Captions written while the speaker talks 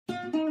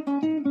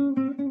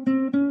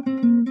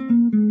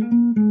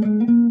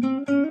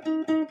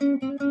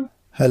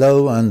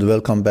Hello and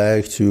welcome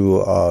back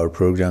to our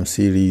program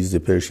series, The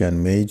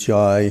Persian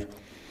Magi.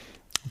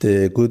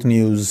 The good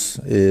news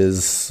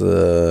is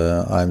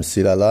I'm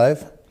still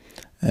alive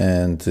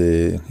and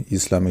the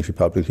Islamic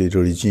Republic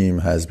regime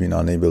has been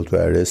unable to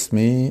arrest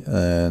me,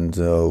 and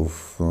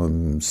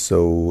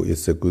so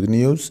it's a good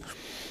news.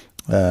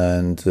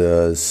 And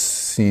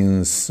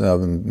since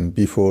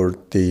before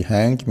they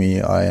hang me,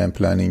 I am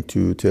planning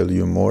to tell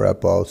you more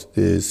about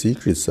the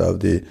secrets of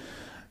the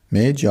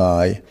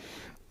Magi.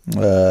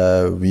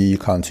 We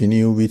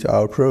continue with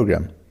our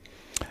program.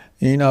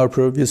 In our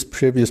previous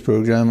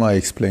program, I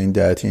explained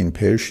that in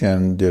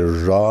Persian, the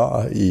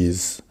Ra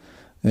is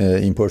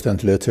an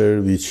important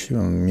letter which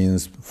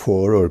means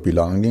for or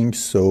belonging.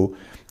 So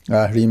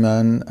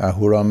Ahriman,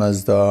 Ahura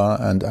Mazda,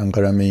 and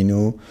Ankara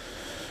Mainyu,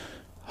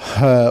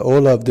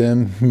 all of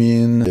them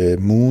mean the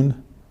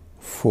moon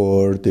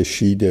for the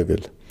she-devil,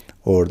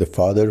 or the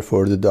father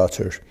for the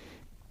daughter.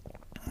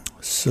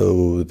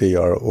 So they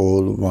are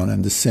all one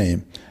and the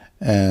same.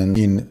 And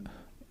in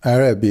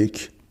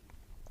Arabic,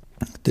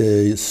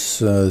 the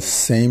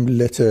same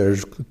letter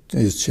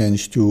is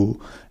changed to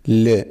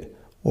le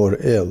or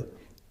el.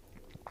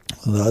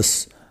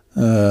 Thus,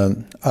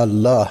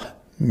 Allah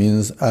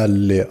means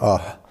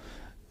al-ah.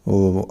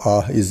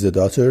 Ah is the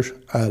daughter,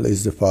 al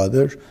is the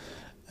father.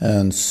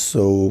 And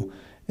so,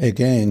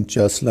 again,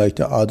 just like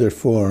the other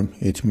form,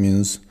 it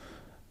means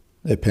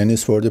a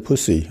penis for the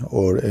pussy,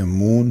 or a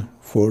moon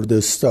for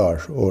the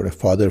star, or a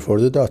father for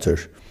the daughter.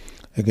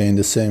 Again,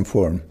 the same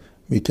form.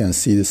 We can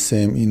see the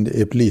same in the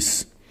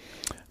Iblis.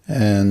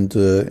 And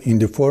in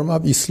the form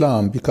of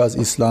Islam, because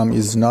Islam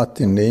is not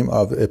the name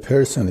of a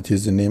person, it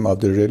is the name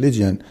of the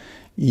religion,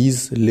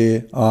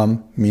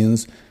 Islam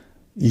means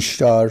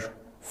Ishtar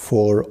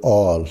for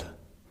all.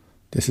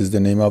 This is the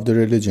name of the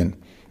religion.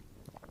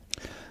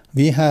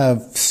 We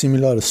have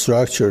similar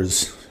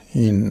structures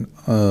in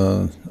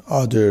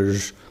other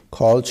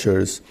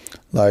cultures,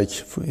 like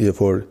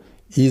for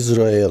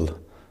Israel.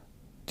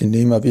 The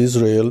name of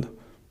Israel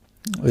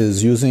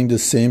is using the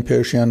same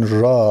Persian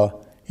Ra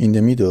in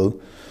the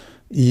middle.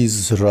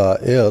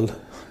 Israel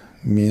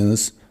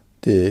means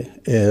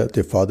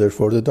the father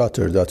for the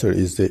daughter. Daughter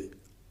is the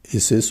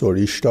Isis or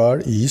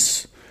Ishtar,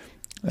 Is,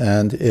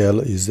 and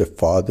El is the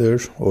father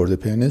or the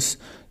penis.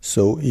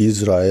 So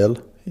Israel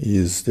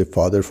is the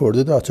father for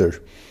the daughter.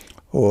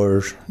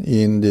 Or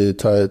in the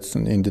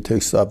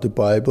text of the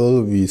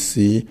Bible, we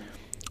see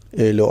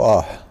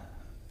Eloah.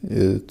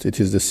 It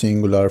is the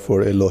singular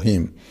for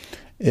Elohim.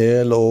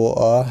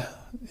 Eloah,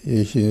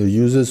 he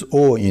uses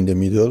O in the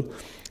middle,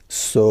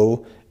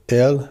 so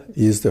El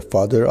is the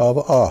father of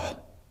Ah.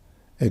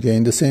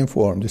 Again, the same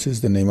form. This is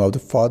the name of the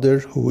father,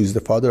 who is the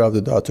father of the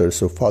daughter.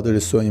 So father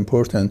is so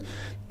important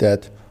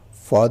that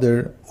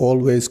father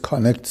always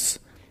connects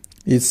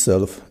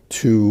itself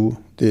to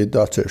the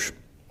daughter.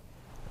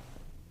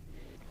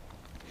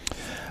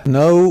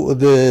 Now,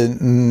 the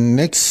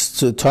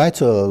next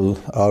title,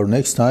 our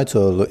next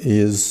title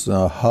is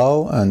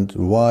How and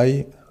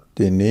Why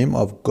the Name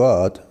of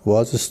God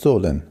Was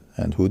Stolen,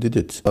 and who did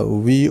it.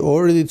 We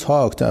already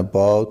talked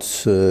about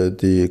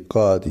the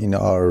God in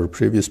our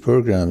previous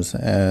programs,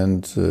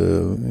 and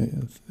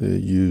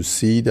you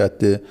see that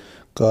the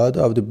God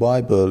of the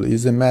Bible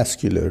is a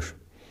massacrer.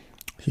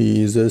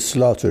 He is a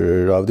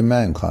slaughterer of the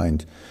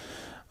mankind.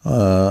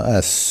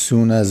 As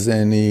soon as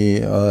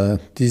any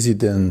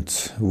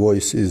dissident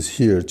voice is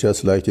heard,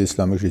 just like the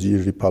Islamic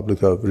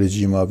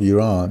regime of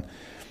Iran,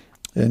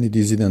 any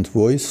dissident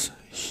voice,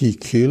 he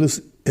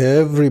kills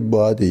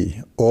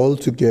everybody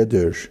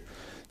altogether,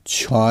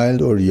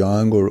 child or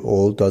young or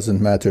old, doesn't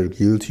matter,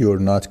 guilty or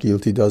not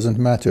guilty, doesn't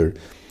matter.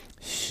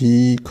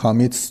 He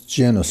commits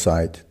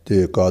genocide,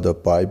 the God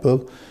of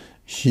Bible.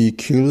 He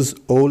kills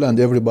all and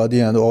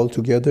everybody and all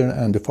together,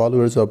 and the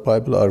followers of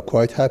Bible are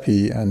quite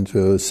happy and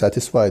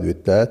satisfied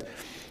with that.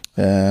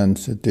 And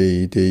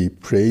they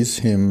praise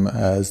him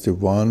as the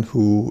one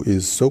who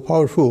is so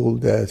powerful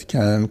that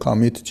can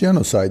commit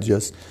genocide.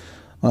 Just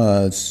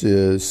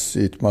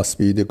it must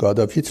be the God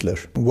of Hitler.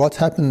 What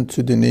happened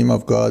to the name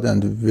of God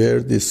and where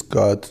this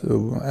God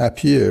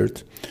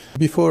appeared?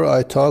 Before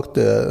I talk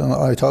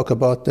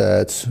about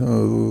that,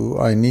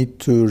 I need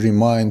to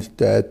remind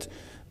that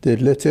the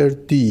letter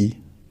D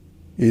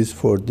is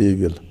for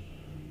devil.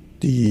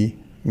 D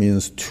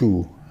means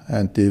two,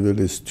 and devil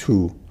is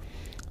two.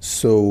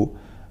 So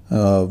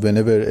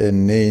whenever a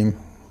name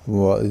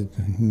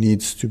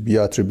needs to be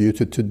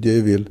attributed to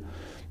devil,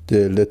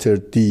 the letter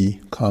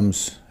D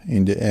comes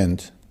in the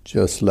end.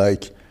 Just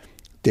like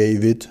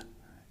David,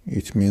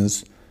 it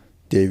means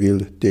devil,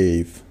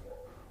 Dave.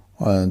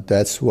 And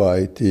that's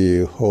why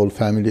the whole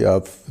family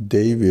of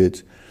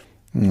David,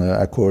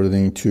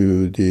 according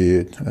to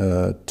the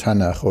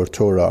Tanakh or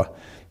Torah,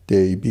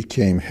 they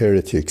became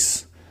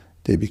heretics.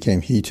 They became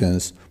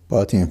heathens.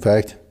 But in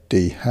fact,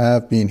 they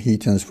have been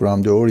heathens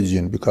from the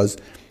origin, because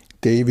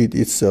David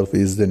itself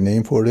is the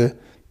name for the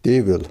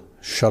devil.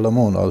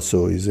 Solomon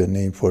also is a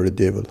name for the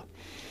devil.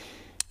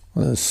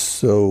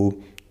 So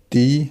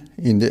D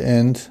in the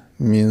end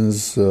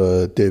means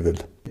devil.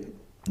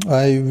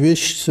 I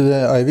wish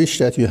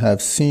that you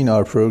have seen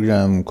our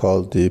program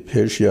called the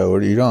Persia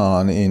or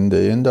Iran. In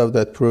the end of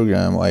that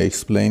program, I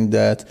explained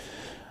that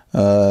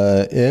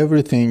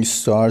everything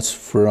starts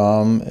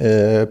from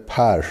a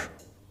par.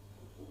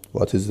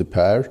 What is the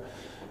par?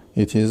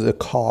 It is a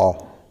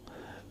ka.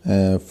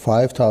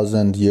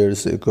 5,000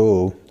 years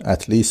ago,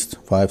 at least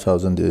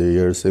 5,000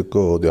 years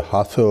ago, the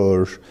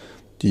Hathor,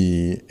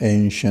 the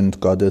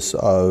ancient goddess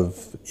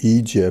of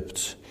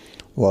Egypt,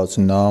 was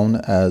known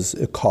as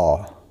a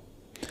ka.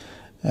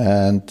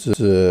 And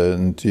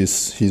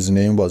his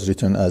name was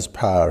written as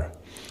Par.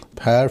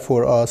 Par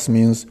for us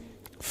means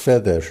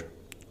feather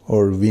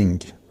or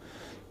wing.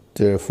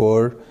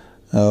 Therefore,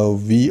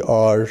 we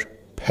are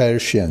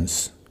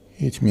Persians.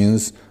 It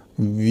means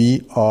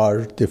we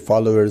are the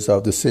followers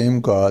of the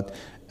same God,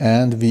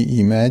 and we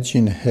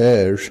imagine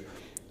her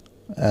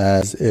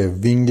as a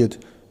winged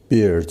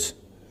bird,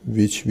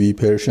 which we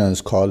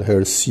Persians call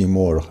her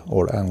Simor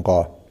or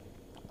Anqa.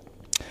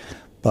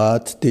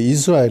 But the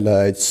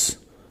Israelites,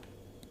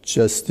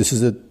 this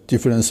is a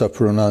difference of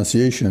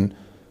pronunciation,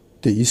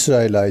 the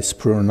Israelites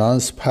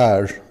pronounce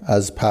Par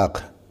as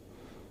Paq.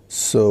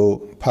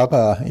 So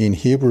Paga in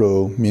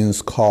Hebrew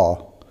means Ka,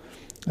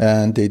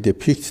 and they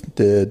depict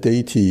the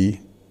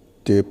deity,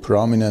 the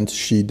prominent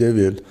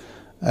she-devil,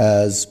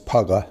 as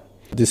Paga.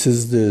 This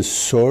is the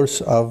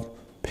source of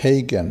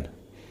pagan.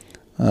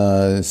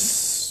 In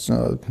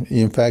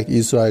fact,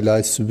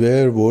 Israelites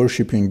were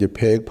worshipping the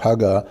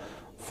Paga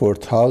for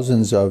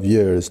thousands of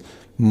years,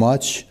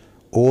 much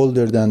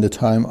older than the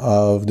time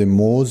of the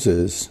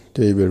Moses.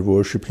 They were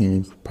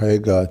worshipping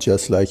Paga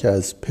just like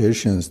as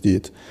Persians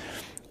did.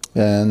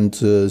 And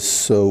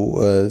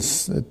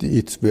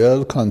it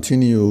well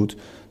continued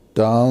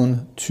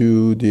down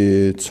to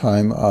the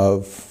time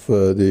of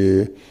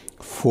the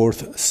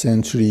 4th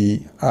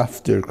century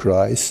after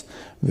Christ,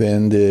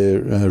 when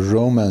the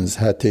Romans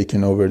had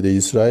taken over the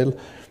Israel,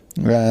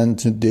 and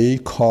they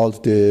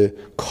called the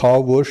cow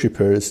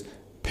worshippers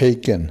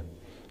pagan.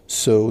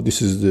 So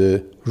this is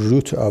the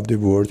root of the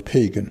word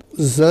pagan.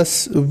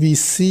 Thus we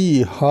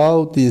see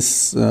how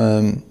this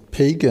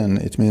pagan,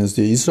 it means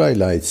the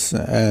Israelites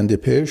and the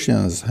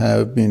Persians,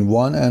 have been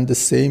one and the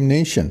same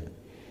nation,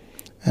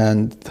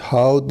 and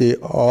how they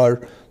are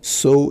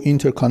so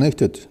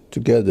interconnected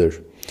together.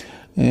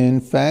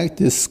 In fact,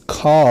 this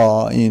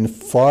ka in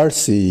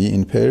Farsi,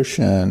 in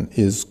Persian,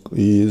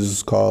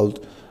 is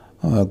called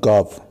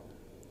gav.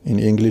 In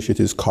English it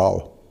is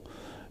cow,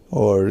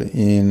 or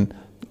in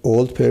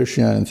Old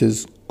Persian it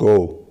is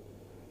go.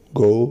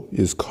 Go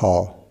is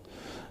ka.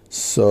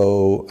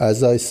 So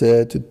as I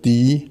said,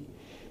 D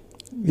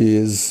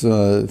is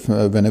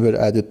whenever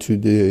added to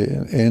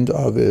the end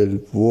of a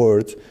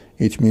word,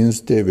 it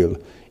means devil.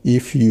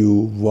 If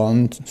you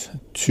want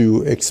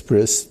to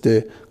express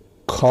the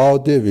ka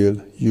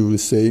devil, you will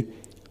say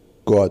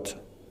God.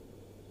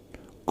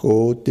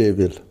 Go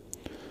devil.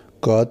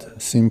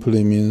 God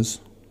simply means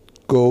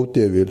go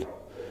devil.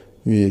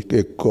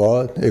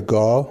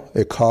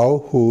 A cow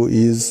who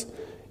is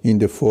in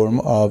the form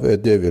of a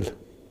devil.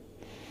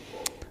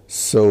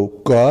 So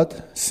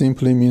God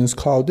simply means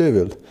cow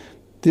devil.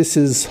 This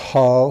is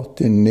how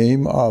the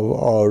name of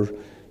our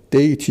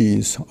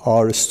deities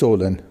are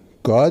stolen.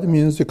 God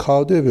means the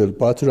cow devil,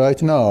 but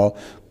right now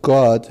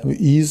God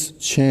is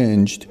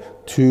changed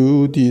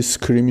to this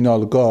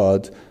criminal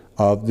god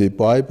of the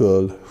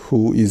Bible,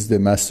 who is the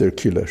master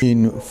killer.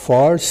 In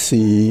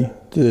Farsi,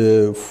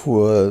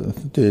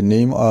 the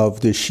name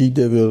of the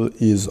she-devil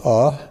is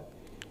Ah.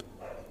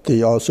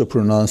 They also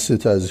pronounce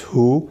it as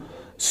Hu.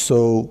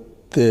 So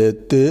the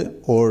D,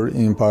 or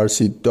in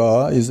Farsi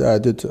Da, is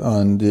added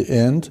on the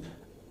end,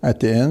 at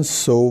the end.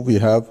 So we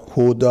have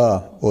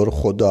Huda or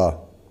Khoda.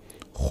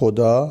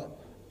 Khoda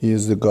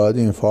is the God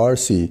in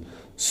Farsi.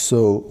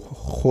 So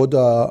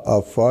Khoda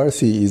of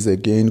Farsi is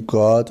again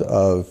God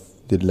of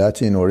the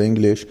Latin or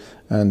English,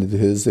 and it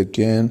is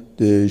again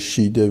the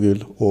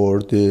she-devil or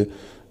the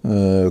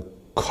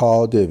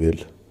cow devil.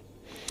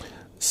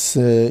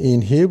 So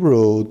in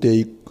Hebrew,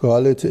 they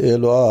call it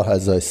Eloah,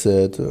 as I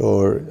said,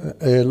 or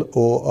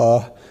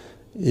Eloah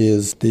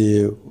is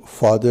the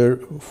father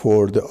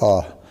for the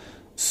Ah.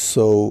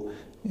 So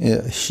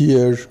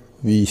here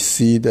we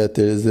see that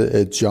there is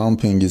a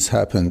jumping is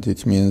happened.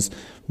 It means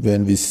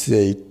when we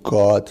say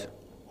God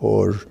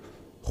or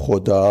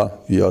Khoda,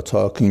 we are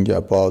talking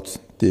about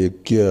the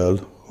girl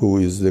who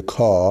is the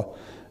ka,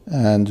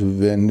 and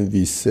when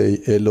we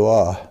say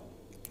Eloah,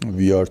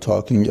 we are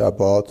talking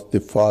about the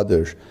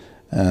father.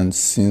 And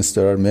since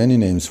there are many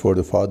names for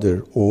the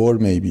father, or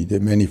maybe the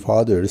many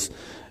fathers,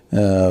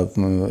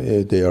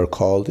 they are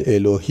called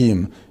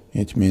Elohim.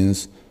 It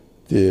means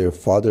the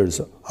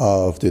fathers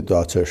of the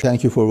daughter.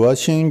 Thank you for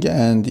watching,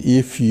 and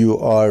if you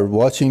are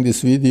watching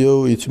this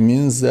video, it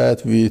means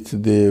that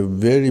with the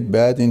very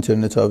bad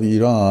internet of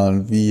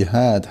Iran, we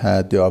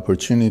had the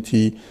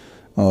opportunity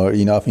or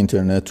enough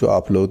internet to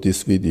upload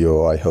this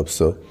video. I hope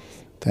so.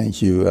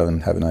 Thank you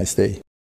and have a nice day.